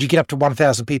 and you get up to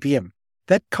 1,000 ppm.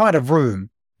 That kind of room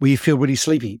where you feel really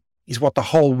sleepy is what the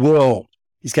whole world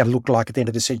is going to look like at the end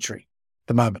of the century, at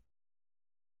the moment.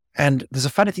 And there's a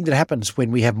funny thing that happens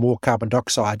when we have more carbon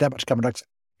dioxide, that much carbon dioxide.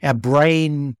 Our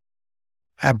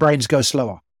brains go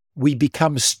slower. We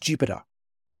become stupider.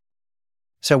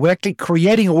 So we're actually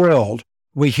creating a world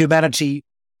where humanity,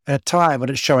 at a time when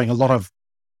it's showing a lot of,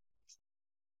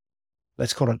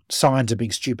 let's call it signs of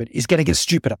being stupid, is going to get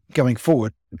stupider going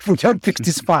forward. If we don't fix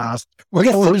this fast, we're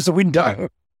going to lose the window,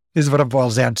 is what it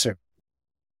boils down to.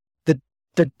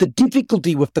 The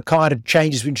difficulty with the kind of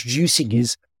changes we're introducing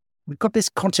is we've got this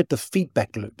concept of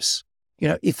feedback loops.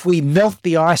 If we melt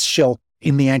the ice shelf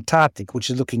in the Antarctic, which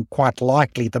is looking quite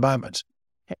likely at the moment,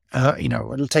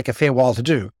 it'll take a fair while to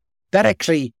do. That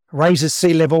actually raises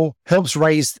sea level, helps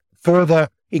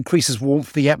increases warmth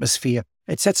of the atmosphere.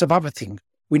 It sets up other things.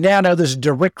 We now know there's a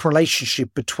direct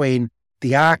relationship between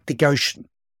the Arctic Ocean,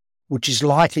 which is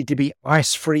likely to be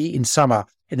ice-free in summer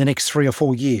in the next 3 or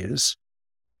 4 years,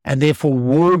 and therefore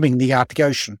warming the Arctic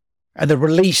Ocean, and the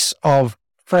release of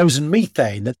frozen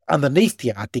methane that's underneath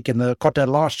the Arctic and the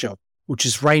continental ice shelf, which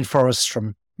is rainforests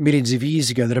from millions of years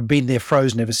ago that have been there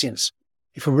frozen ever since.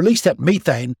 If we release that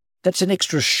methane, that's an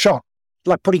extra shot,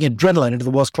 like putting adrenaline into the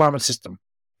world's climate system.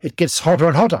 It gets hotter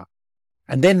and hotter.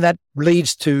 And then that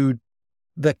leads to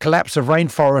the collapse of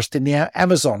rainforest in the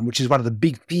Amazon, which is one of the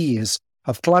big fears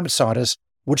of climate scientists,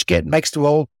 which makes the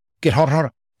world get hotter and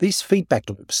hotter. These feedback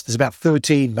loops, there's about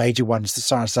 13 major ones that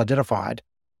science identified,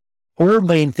 all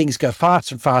mean things go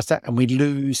faster and faster, and we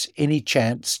lose any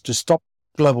chance to stop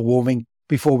global warming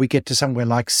before we get to somewhere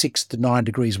like 6 to 9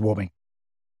 degrees warming.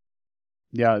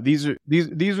 Yeah, these are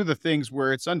the things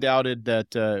where it's undoubted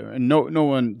that no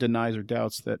one denies or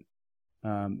doubts that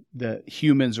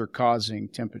humans are causing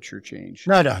temperature change.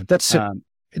 No, that's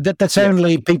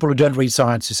only people who don't read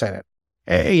science who say that.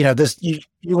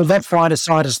 you will not find a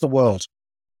scientist in the world.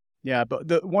 Yeah,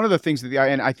 but one of the things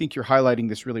and I think you're highlighting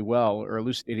this really well, or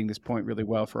elucidating this point really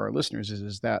well for our listeners,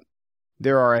 is that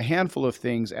there are a handful of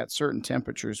things at certain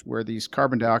temperatures where these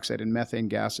carbon dioxide and methane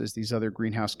gases, these other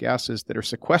greenhouse gases that are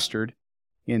sequestered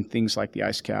in things like the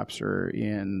ice caps or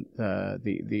in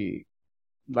the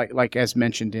like as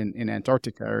mentioned in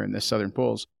Antarctica or in the southern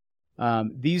poles,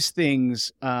 these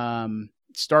things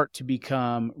start to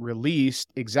become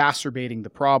released, exacerbating the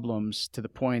problems to the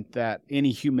point that any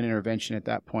human intervention at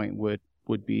that point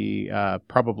would be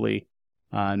probably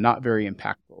not very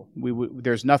impactful.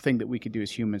 There's nothing that we could do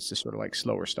as humans to sort of like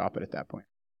slow or stop it at that point.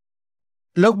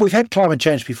 Look, we've had climate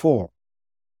change before.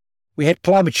 We had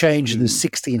climate change in the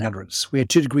 1600s. We had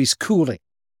 2 degrees cooling.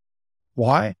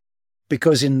 Why?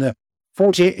 Because in the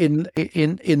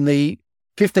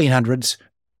 1500s,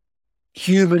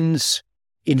 humans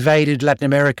invaded Latin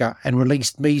America and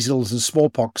released measles and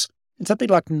smallpox, and something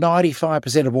like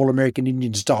 95% of all American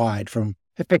Indians died from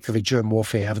effectively germ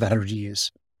warfare over that 100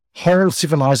 years. Whole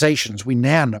civilizations, we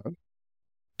now know,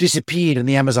 disappeared in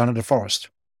the Amazon and the forest.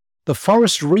 The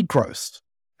forest regrowth,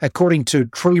 according to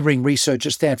tree ring research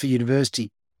at Stanford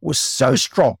University, was so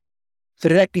strong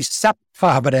that it actually sucked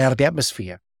carbon out of the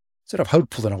atmosphere. Sort of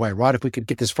hopeful in a way, right? If we could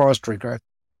get this forest regrowth,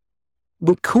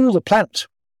 we'd cool the planet.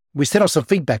 We set off some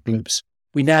feedback loops.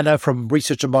 We now know from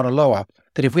research in Mauna Loa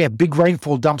that if we have big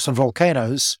rainfall dumps on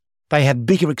volcanoes, they have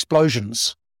bigger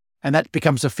explosions, and that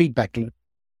becomes a feedback loop.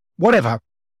 Whatever,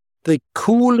 the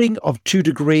cooling of 2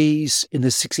 degrees in the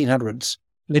 1600s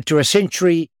led to a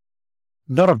century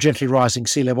not of gently rising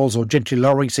sea levels or gently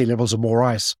lowering sea levels or more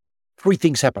ice. 3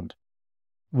 things happened: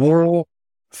 war,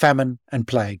 famine, and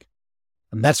plague.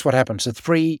 And that's what happens, the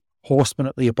 3 horsemen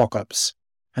of the apocalypse.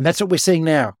 And that's what we're seeing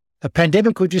now. The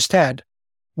pandemic we just had,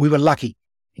 we were lucky,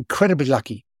 incredibly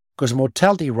lucky, because the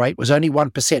mortality rate was only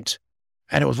 1%.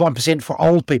 And it was 1% for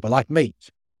old people like me.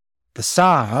 The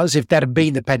SARS, if that had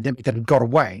been the pandemic that had got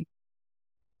away,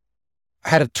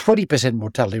 had a 20%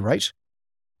 mortality rate,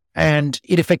 and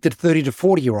it affected 30 to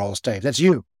 40-year-olds, Dave. That's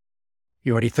you.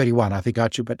 You're already 31, I think,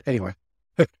 aren't you? But anyway.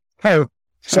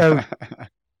 So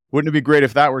wouldn't it be great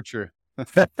if that were true?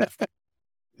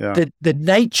 Yeah. The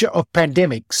nature of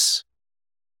pandemics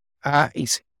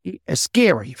is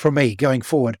scary for me going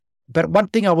forward. But one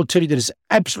thing I will tell you that is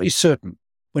absolutely certain,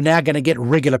 we're now going to get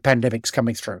regular pandemics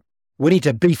coming through. We need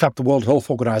to beef up the World Health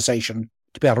Organization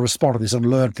to be able to respond to this and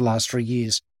learn for the last 3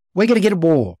 years. We're going to get a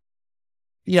war.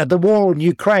 The war in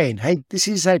Ukraine. Hey, this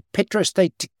is a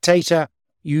petrostate dictator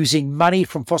using money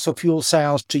from fossil fuel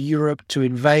sales to Europe to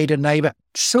invade a neighbor.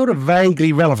 Sort of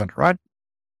vaguely relevant, right?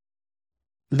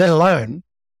 Let alone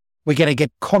we're going to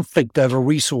get conflict over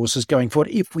resources going forward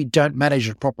if we don't manage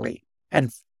it properly.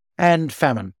 And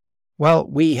famine. Well,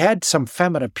 we had some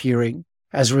famine appearing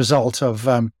as a result of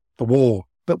the war,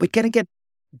 but we're going to get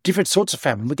different sorts of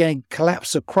famine. We're going to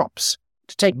collapse of crops.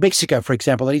 To take Mexico, for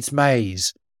example, that eats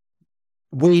maize.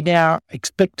 We now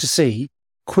expect to see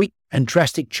quick and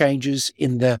drastic changes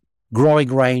in the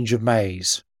growing range of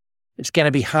maize. It's going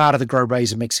to be harder to grow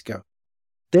maize in Mexico.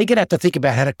 They're going to have to think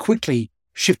about how to quickly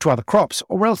shift to other crops,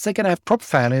 or else they're going to have crop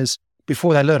failures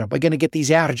before they learn it. We're going to get these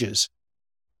outages.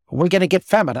 We're going to get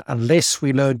famine unless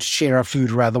we learn to share our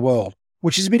food around the world,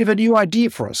 which is a bit of a new idea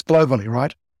for us globally,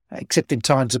 right? Except in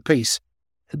times of peace.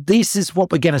 This is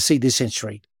what we're going to see this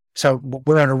century. So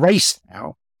we're in a race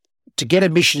now to get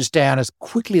emissions down as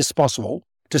quickly as possible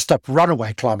to stop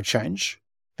runaway climate change.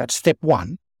 That's step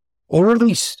one. Or at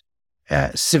least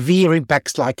severe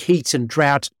impacts like heat and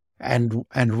drought and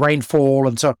rainfall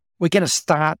and so on. We're going to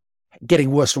start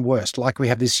getting worse and worse like we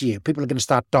have this year. People are going to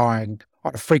start dying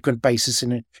on a frequent basis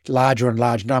in larger and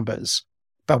large numbers.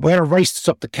 But we're in a race to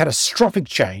stop the catastrophic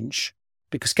change,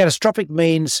 because catastrophic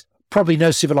means probably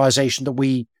no civilization that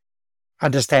we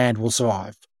understand will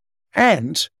survive.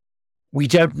 And we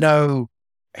don't know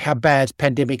how bad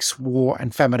pandemics, war,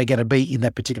 and famine are going to be in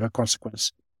that particular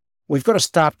consequence. We've got to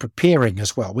start preparing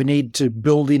as well. We need to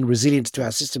build in resilience to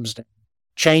our systems,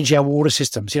 change our water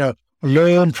systems,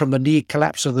 learn from the near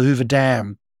collapse of the Hoover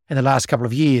Dam in the last couple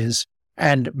of years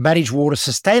and manage water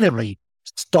sustainably.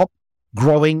 Stop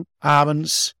growing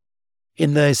almonds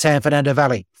in the San Fernando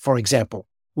Valley, for example,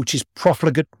 which is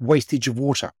profligate wastage of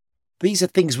water. These are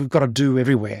things we've got to do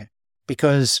everywhere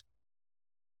because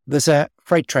there's a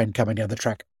freight train coming down the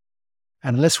track.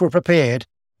 And unless we're prepared,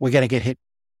 we're going to get hit.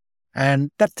 And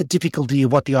that's the difficulty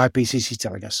of what the IPCC is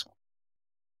telling us.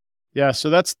 Yeah, so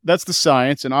that's the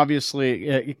science, and obviously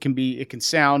it can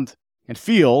sound and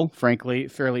feel, frankly,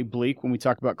 fairly bleak when we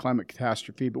talk about climate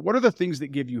catastrophe. But what are the things that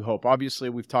give you hope? Obviously,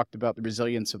 we've talked about the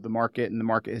resilience of the market, and the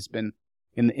market has been,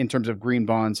 in terms of green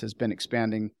bonds, has been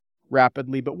expanding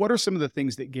rapidly, but what are some of the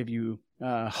things that give you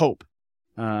hope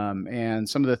and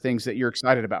some of the things that you're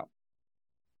excited about?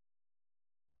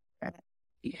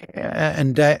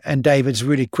 And David's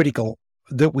really critical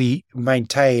that we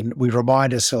remind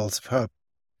ourselves of hope.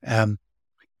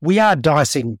 We are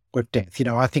dicing with death.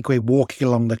 I think we're walking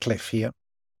along the cliff here.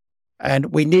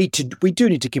 And we do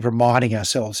need to keep reminding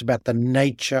ourselves about the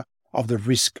nature of the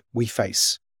risk we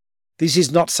face. This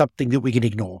is not something that we can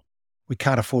ignore. We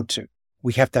can't afford to.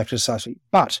 We have to act decisively.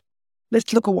 But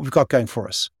let's look at what we've got going for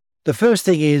us. The first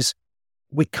thing is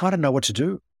we kind of know what to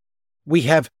do. We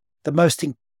have the most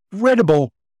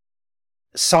incredible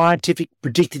scientific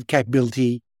predictive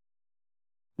capability.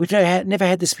 We've never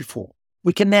had this before.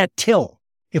 We can now tell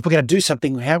if we're going to do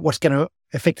something, what's going to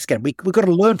affect us again. We've got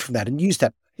to learn from that and use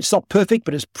that. It's not perfect,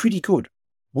 but it's pretty good.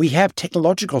 We have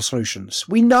technological solutions.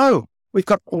 We know we've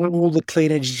got all the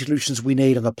clean energy solutions we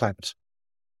need on the planet.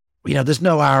 There's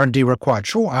no R&D required.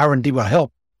 Sure, R&D will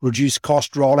help reduce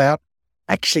cost, rollout.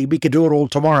 Actually, we could do it all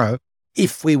tomorrow.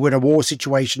 If we were in a war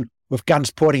situation with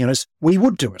guns pointing at us, we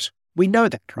would do it. We know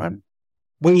that, right?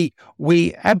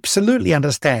 We absolutely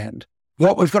understand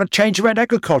what we've got to change around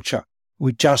agriculture.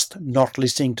 We're just not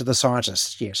listening to the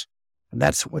scientists yet. And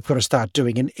that's what we've got to start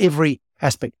doing in every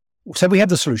aspect. So we have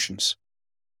the solutions.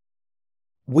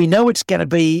 We know it's going to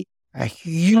be a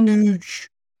huge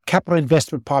capital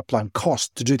investment pipeline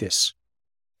cost to do this.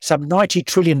 Some $90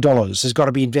 trillion has got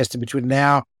to be invested between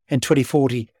now and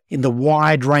 2040 in the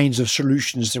wide range of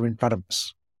solutions that are in front of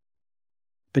us.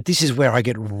 But this is where I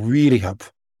get really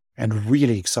hopeful and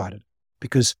really excited,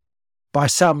 because by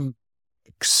some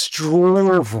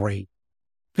extraordinary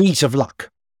feat of luck,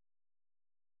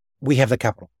 we have the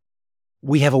capital.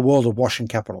 We have a world of washing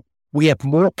capital. We have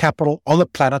more capital on the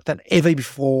planet than ever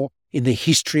before in the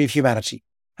history of humanity.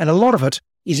 And a lot of it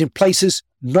is in places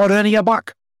not earning a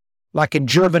buck, like in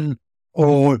German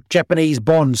or Japanese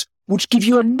bonds, which give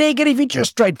you a negative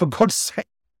interest rate, for God's sake.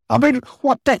 I mean,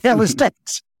 what the hell is that?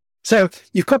 So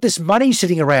you've got this money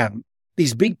sitting around,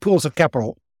 these big pools of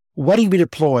capital waiting to be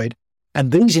deployed,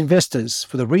 and these investors,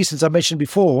 for the reasons I mentioned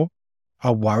before,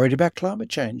 are worried about climate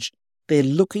change. They're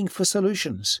looking for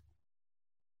solutions.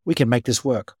 We can make this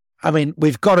work. I mean,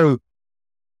 we've got to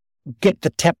get the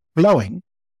tap flowing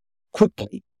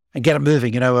quickly and get it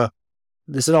moving.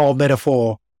 There's an old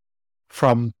metaphor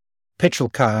from petrol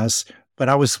cars. When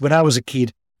I was a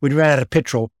kid, when you ran out of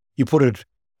petrol, you put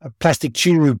a plastic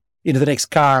tube into the next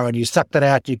car and you sucked it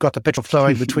out. You got the petrol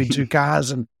flowing between two cars,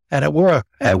 and it worked.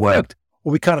 It worked.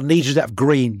 Well, we kind of need to have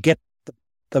green, get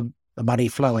the money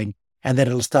flowing, and then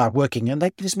it'll start working. And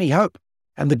that gives me hope.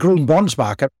 And the green bonds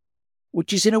market,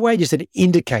 which is in a way just an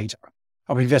indicator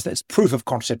of investment, it's proof of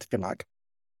concept, if you like,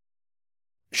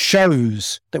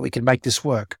 shows that we can make this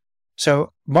work.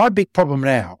 So my big problem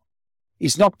now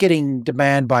is not getting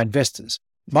demand by investors.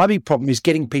 My big problem is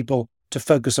getting people to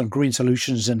focus on green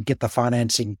solutions and get the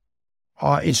financing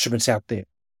instruments out there,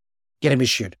 get them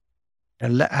issued,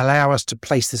 and allow us to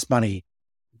place this money,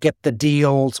 get the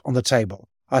deals on the table.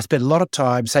 I spent a lot of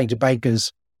time saying to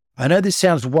bankers, I know this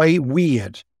sounds way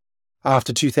weird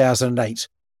after 2008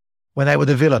 when they were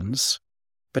the villains,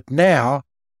 but now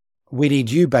we need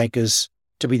you bankers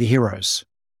to be the heroes.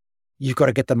 You've got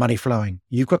to get the money flowing.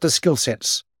 You've got the skill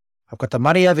sets. I've got the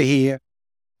money over here.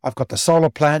 I've got the solar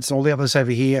plants and all the others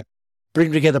over here. Bring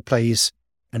them together, please.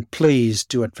 And please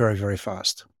do it very, very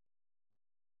fast.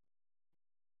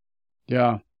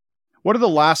 Yeah. What are the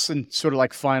last and sort of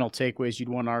like final takeaways you'd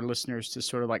want our listeners to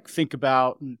sort of like think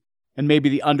about and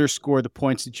maybe underscore the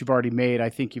points that you've already made? I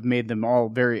think you've made them all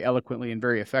very eloquently and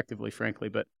very effectively, frankly.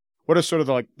 But what are sort of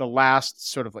the last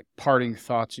sort of like parting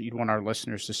thoughts that you'd want our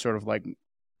listeners to sort of like,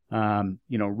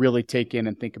 really take in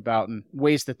and think about, and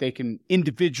ways that they can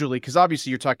individually, because obviously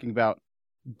you're talking about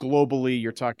globally,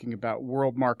 you're talking about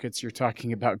world markets, you're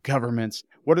talking about governments.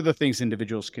 What are the things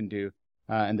individuals can do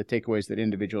and the takeaways that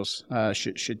individuals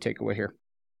should take away here?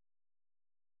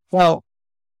 Well,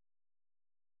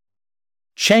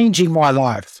 changing my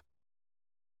life,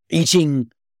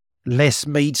 eating less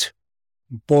meat,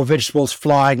 more vegetables,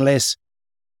 flying less,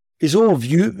 is all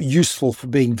useful for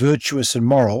being virtuous and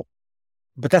moral,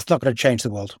 but that's not going to change the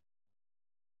world.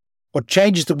 What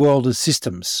changes the world is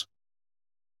systems.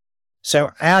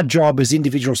 So our job as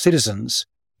individual citizens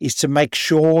is to make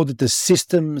sure that the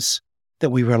systems that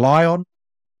we rely on,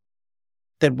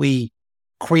 that we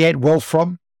create wealth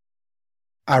from,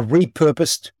 are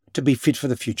repurposed to be fit for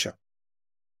the future.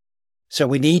 So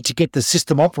we need to get the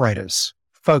system operators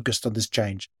focused on this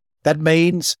change. That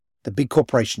means the big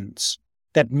corporations.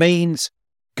 That means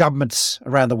governments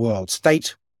around the world,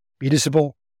 state,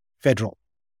 municipal, federal,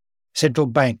 central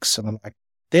banks, and the like.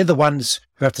 They're the ones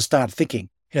who have to start thinking.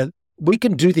 we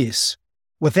can do this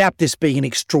without this being an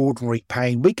extraordinary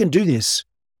pain. We can do this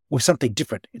with something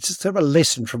different. It's sort of a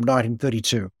lesson from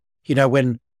 1932.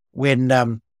 When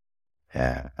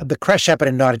the crash happened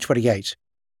in 1928,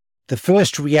 the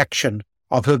first reaction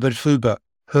of Herbert Hoover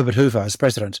as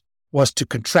president was to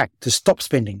contract, to stop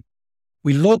spending.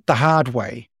 We learnt the hard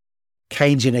way,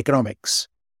 Keynesian economics,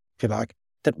 if you like,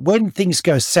 that when things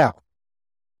go south,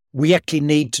 we actually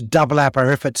need to double up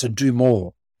our efforts and do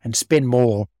more and spend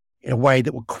more in a way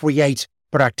that will create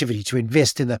productivity, to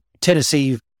invest in the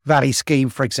Tennessee Valley scheme,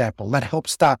 for example. That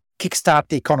helps kickstart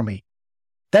the economy.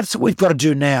 That's what we've got to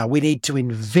do now. We need to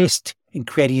invest in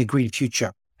creating a green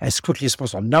future as quickly as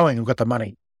possible, knowing we've got the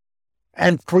money,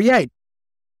 and create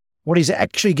what is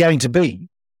actually going to be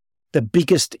the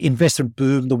biggest investment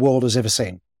boom the world has ever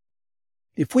seen.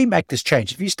 If we make this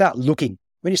change, if you start looking,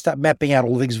 when you start mapping out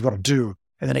all the things we've got to do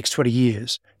in the next 20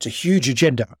 years, it's a huge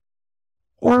agenda,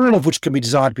 all of which can be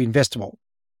designed to be investable,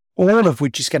 all of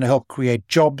which is going to help create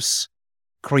jobs,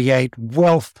 create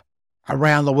wealth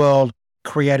around the world,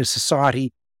 create a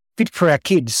society fit for our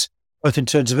kids, both in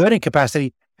terms of earning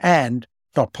capacity and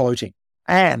not polluting,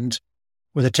 and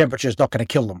where the temperature is not going to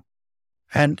kill them.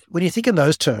 And when you think in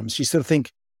those terms, you sort of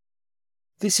think,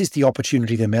 this is the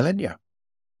opportunity of the millennia.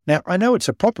 Now, I know it's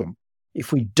a problem.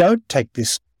 If we don't take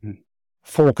this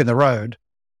fork in the road,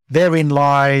 therein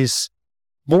lies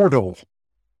Mordor.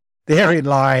 Therein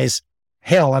lies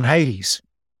hell and Hades.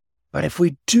 But if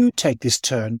we do take this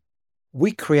turn,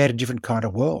 we create a different kind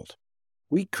of world.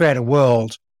 We create a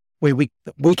world where we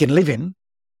can live in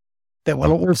that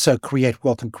will also create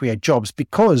wealth and create jobs,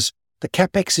 because the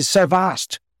CapEx is so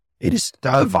vast. It is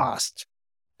so vast.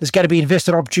 There's going to be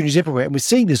investment opportunities everywhere. And we're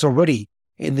seeing this already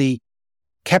in the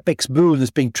CapEx boom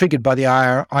that's being triggered by the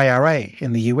IRA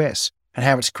in the US, and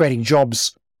how it's creating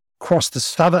jobs across the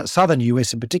southern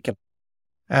US in particular.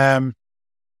 That's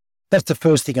the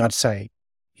first thing I'd say.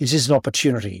 This is an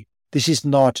opportunity. This is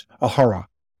not a horror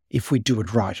if we do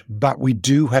it right. But we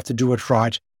do have to do it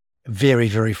right very,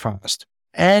 very fast.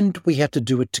 And we have to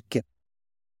do it together.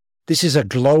 This is a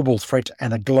global threat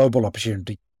and a global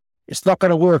opportunity. It's not going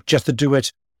to work just to do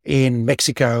it in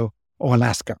Mexico or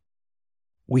Alaska.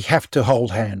 We have to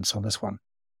hold hands on this one.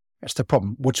 That's the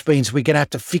problem, which means we're going to have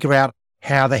to figure out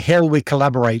how the hell we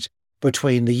collaborate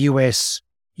between the US,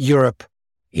 Europe,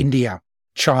 India,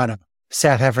 China,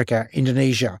 South Africa,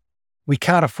 Indonesia. We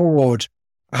can't afford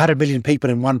 100 million people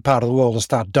in one part of the world to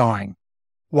start dying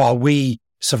while we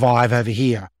survive over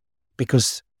here,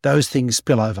 because those things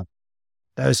spill over.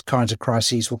 Those kinds of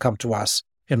crises will come to us,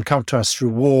 and come to us through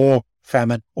war,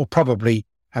 famine, or probably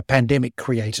a pandemic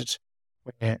created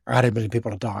where 100 million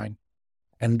people are dying,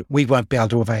 and we won't be able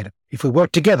to evade it. If we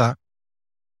work together,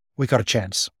 we've got a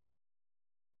chance.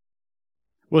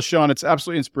 Well, Sean, it's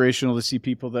absolutely inspirational to see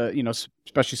people that,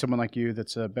 especially someone like you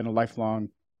that's been a lifelong,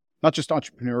 not just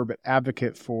entrepreneur, but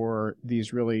advocate for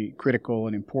these really critical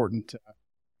and important,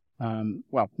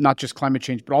 not just climate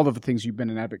change, but all of the things you've been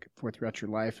an advocate for throughout your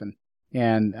life.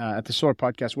 And at the Solar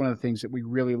Podcast, one of the things that we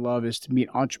really love is to meet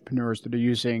entrepreneurs that are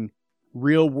using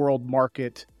real world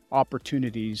market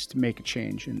opportunities to make a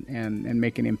change and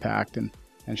make an impact. And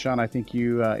Sean, I think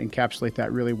you encapsulate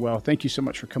that really well. Thank you so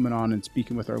much for coming on and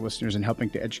speaking with our listeners and helping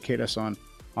to educate us on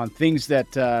things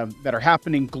that are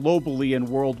happening globally and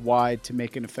worldwide to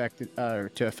make an effect,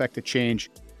 to affect a change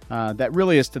that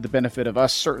really is to the benefit of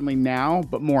us, certainly now,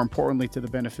 but more importantly, to the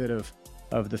benefit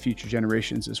of the future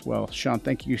generations as well. Sean,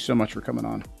 thank you so much for coming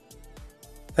on.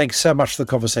 Thanks so much for the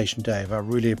conversation, Dave. I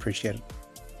really appreciate it.